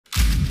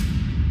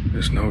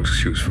There's no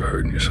excuse for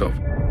hurting yourself.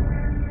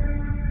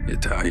 The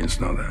Italians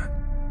know that.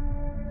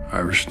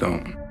 Irish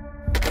don't.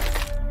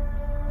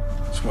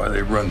 That's why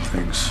they run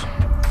things.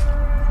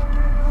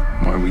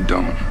 Why we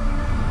don't.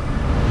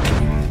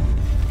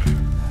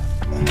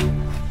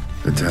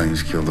 The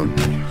Italians killed them.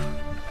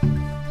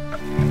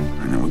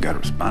 And then we gotta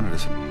respond to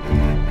this.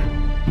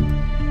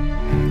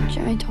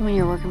 Jerry told me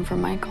you're working for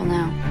Michael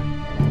now.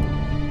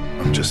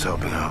 I'm just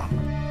helping out.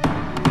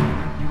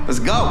 Let's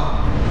go!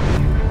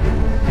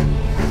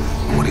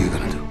 What are you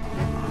gonna do?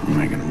 I'm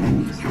making a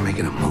move. You're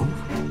making a move?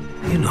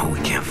 You know we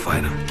can't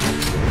fight him.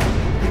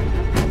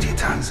 The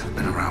Italians have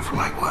been around for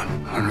like, what,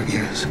 100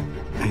 years?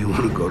 And you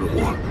wanna go to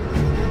war?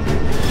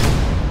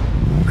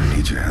 I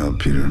need your help,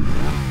 Peter.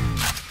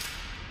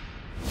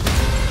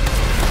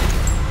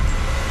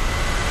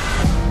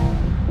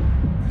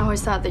 I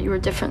always thought that you were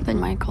different than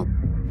Michael.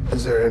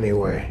 Is there any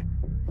way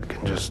we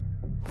can just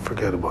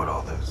forget about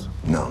all this?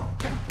 No.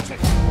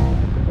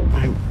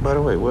 Hey, by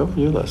the way, where were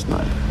you last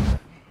night?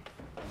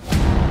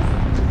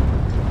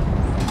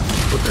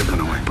 Put that gun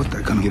away. Put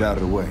that gun away. Get out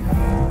of the way.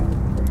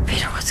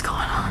 Peter, what's going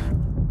on?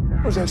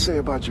 What does that say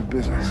about your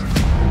business?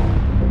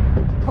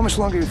 How much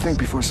longer do you think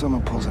before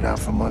someone pulls it out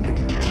from under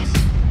you?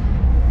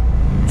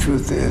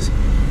 Truth is,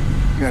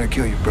 you gotta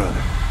kill your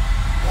brother.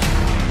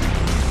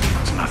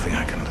 There's nothing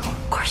I can do.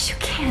 Of course you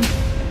can.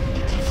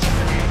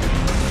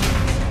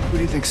 Who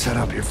do you think set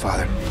up your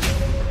father?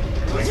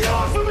 Get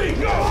off of me!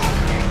 No!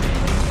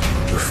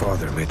 Your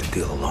father made the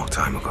deal a long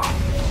time ago.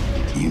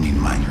 You need to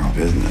mind your own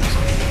business.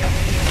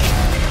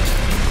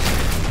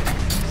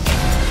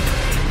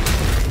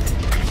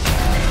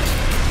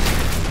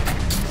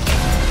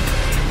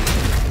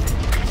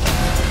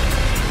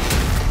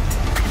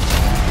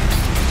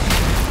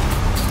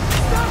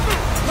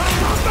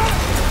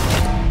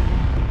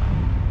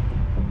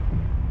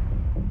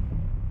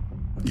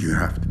 You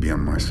have to be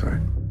on my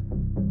side.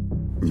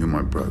 You're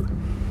my brother.